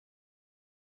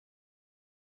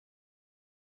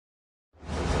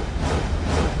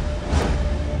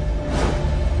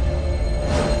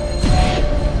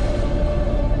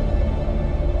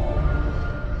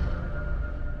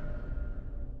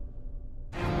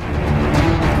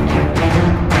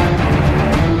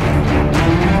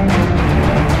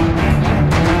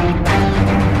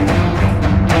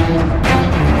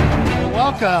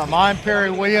welcome. I'm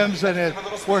Perry Williams, and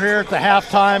we're here at the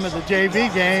halftime of the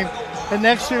JV game. And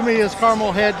next to me is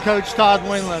Carmel head coach Tod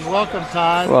Windlan. Welcome,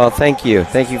 Tod. Well, thank you.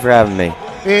 Thank you for having me.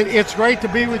 It's great to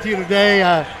be with you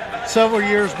today. Several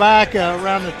years back,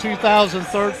 around the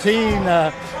 2013,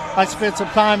 I spent some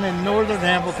time in northern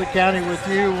Hamilton County with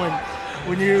you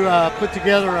when you put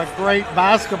together a great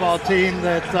basketball team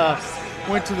that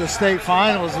went to the state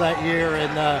finals that year.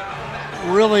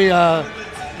 And really,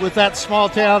 with that small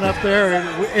town up there,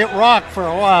 it rocked for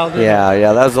a while, didn't it?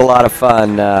 Yeah, that was a lot of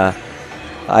fun.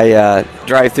 I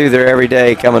drive through there every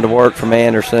day coming to work from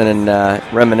Anderson and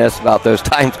reminisce about those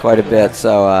times quite a bit.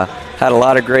 So had a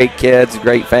lot of great kids,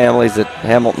 great families at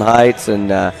Hamilton Heights, and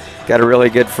got a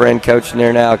really good friend coaching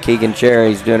there now, Keegan Cherry.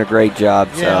 He's doing a great job.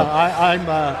 Yeah,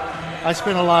 I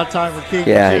spent a lot of time with Keegan,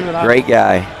 too. Yeah, great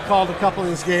guy. Called a couple of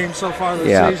his games so far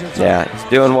this season. So he's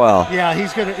doing well. Yeah,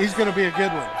 he's gonna be a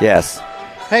good one. Yes.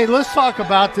 Hey, let's talk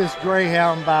about this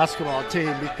Greyhound basketball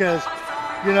team because,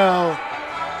 you know,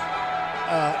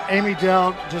 Amy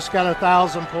Delk just got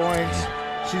 1,000 points.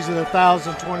 She's at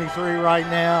 1,023 right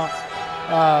now.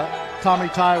 Tommy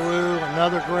Taiwu,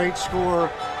 another great scorer.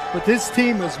 But this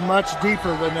team is much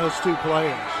deeper than those two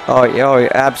players. Oh,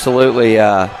 absolutely. You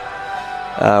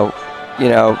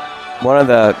know, one of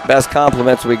the best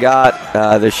compliments we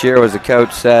got this year was the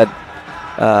coach said,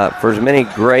 for as many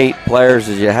great players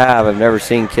as you have, I've never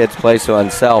seen kids play so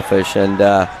unselfish. And,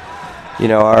 you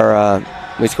know,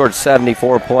 we scored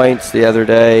 74 points the other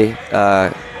day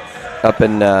up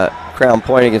in Crown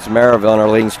Point against Maryville, and our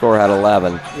leading scorer had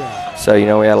 11. Yeah. So, you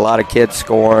know, we had a lot of kids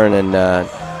scoring, and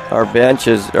our bench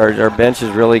is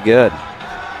really good.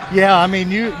 Yeah, I mean,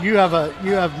 you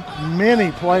have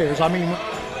many players. I mean,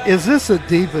 is this the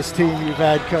deepest team you've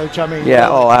had, Coach? I mean, yeah.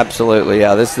 Oh, absolutely.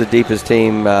 Yeah, this is the deepest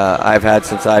team I've had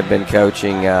since I've been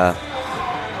coaching, and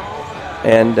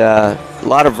a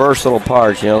lot of versatile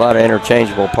parts. You know, a lot of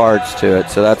interchangeable parts to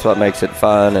it. So that's what makes it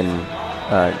fun, and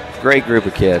great group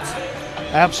of kids.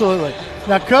 Absolutely.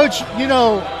 Now, Coach, you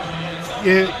know,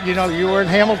 you were in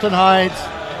Hamilton Heights,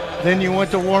 then you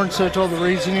went to Warren Central. The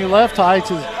reason you left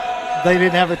Heights is they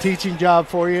didn't have a teaching job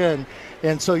for you,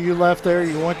 and so you left there.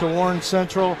 You went to Warren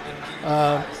Central,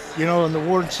 you know, and the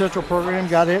Warren Central program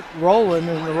got it rolling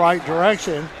in the right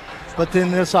direction. But then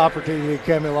this opportunity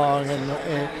came along,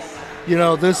 and you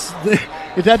know, it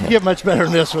doesn't get much better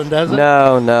than this one, does it?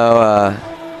 No.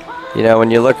 You know, when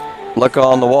you look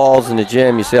on the walls in the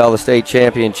gym, you see all the state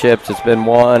championships that's been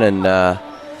won, and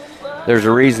there's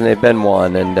a reason they've been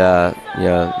won. And you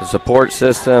know, the support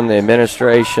system, the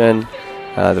administration,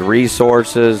 the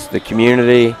resources, the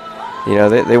community. You know,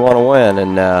 they want to win,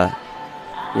 and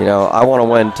you know, I want to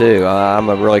win too. I'm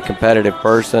a really competitive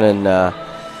person, and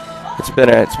it's been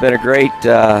a great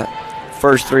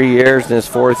first 3 years. In this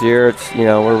fourth year, it's, you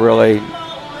know, we really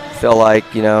feel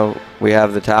like, you know, we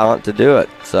have the talent to do it.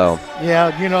 So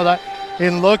yeah, you know, that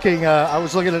in looking, I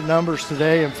was looking at numbers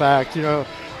today. In fact, you know,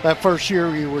 that first year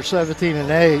you were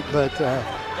 17-8, but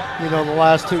you know, the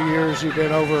last 2 years you've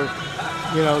been over,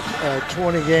 you know,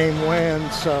 20 game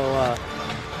wins. So.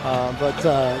 But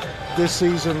this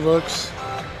season looks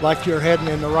like you're heading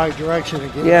in the right direction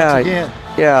again. Yeah.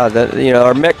 You know,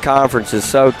 our MIC conference is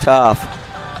so tough.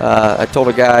 I told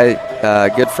a guy,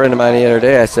 a good friend of mine the other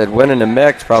day, I said, winning the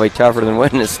MIC is probably tougher than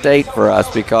winning the state for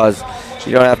us because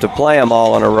you don't have to play them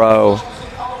all in a row,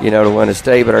 you know, to win a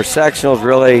state. But our sectional is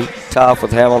really tough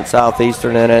with Hamilton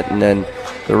Southeastern in it, and then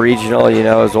the regional, you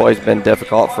know, has always been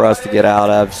difficult for us to get out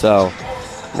of. So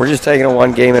we're just taking it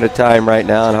one game at a time right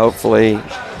now, and hopefully,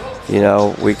 you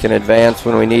know, we can advance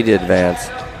when we need to advance.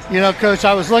 You know, Coach,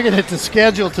 I was looking at the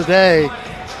schedule today.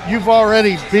 You've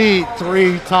already beat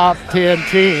 3 top 10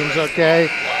 teams, okay,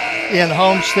 in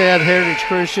Homestead, Heritage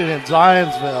Christian, and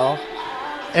Zionsville,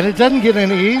 and it doesn't get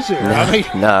any easier. No, I mean,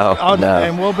 no.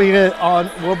 And we'll be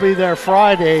there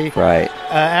Friday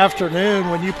afternoon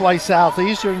when you play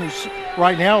Southeastern, who's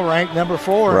right now ranked number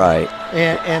 4. Right.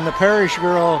 And the Parish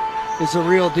girl is the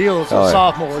real deal. It's a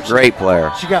sophomore. Great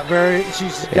player. She's got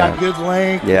good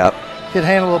length. Yep. Can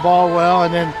handle the ball well,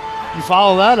 and then you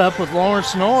follow that up with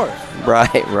Lawrence North.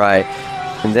 Right.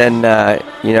 And then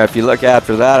you know, if you look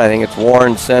after that, I think it's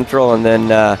Warren Central, and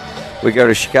then we go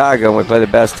to Chicago and we play the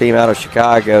best team out of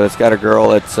Chicago. That's got a girl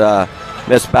that's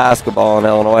missed basketball in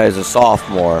Illinois as a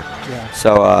sophomore. Yeah.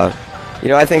 So you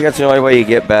know, I think that's the only way you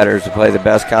get better is to play the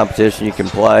best competition you can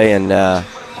play, and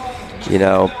you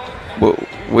know,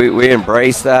 we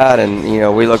embrace that, and you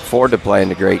know, we look forward to playing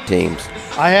the great teams.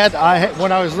 I had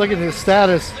when I was looking at the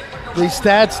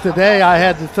stats today, I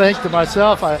had to think to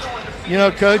myself, you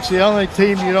know, Coach, the only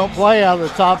team you don't play out of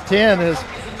the top 10 is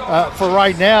for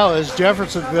right now is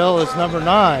Jeffersonville is number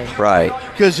 9. Right.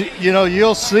 because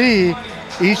you'll see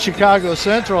East Chicago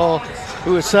Central,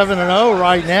 who is 7-0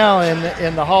 right now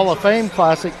in the Hall of Fame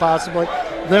Classic, possibly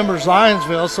them or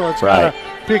Zionsville. So it's got to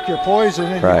pick your poison,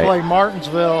 and you play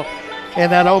Martinsville in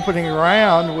that opening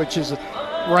round, which is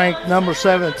ranked number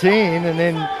 17, and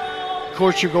then of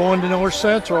course you're going to North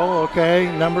Central,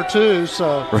 okay, number 2.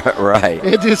 So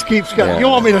it just keeps going. You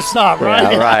want me to stop,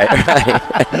 right?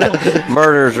 Right.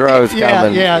 Murder's Row's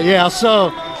coming. Yeah.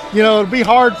 So it'll be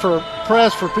hard for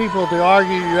people to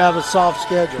argue you have a soft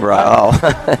schedule. Right. Oh.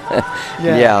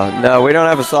 No, we don't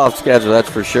have a soft schedule, that's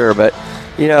for sure. But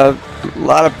a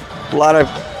lot of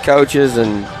coaches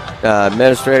and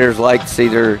administrators like to see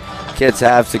their kids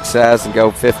have success and go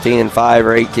 15-5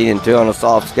 or 18-2 on a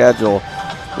soft schedule.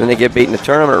 Then they get beat in the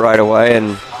tournament right away,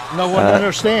 and no one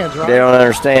understands, right? They don't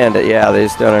understand it. Yeah, they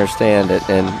just don't understand it.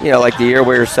 And like the year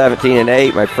we were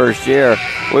 17-8, my first year,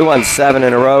 we won 7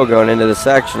 in a row going into the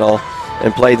sectional,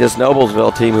 and played this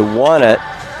Noblesville team who won it.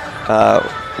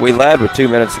 We led with 2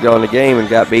 minutes to go in the game and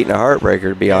got beaten a heartbreaker,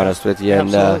 to be honest with you.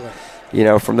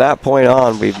 And from that point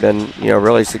on, we've been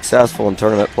really successful in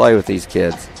tournament play with these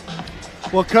kids.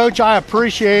 Well, Coach, I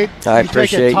appreciate you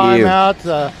taking time out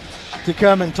to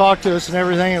come and talk to us and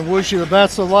everything, and wish you the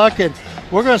best of luck. And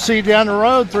we're going to see you down the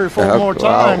road 3 or 4 more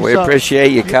times. We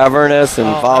appreciate you covering us and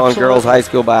following girls high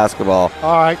school basketball.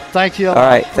 All right. Thank you. All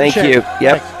right. Thank you.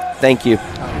 Yep. Thanks. Thank you.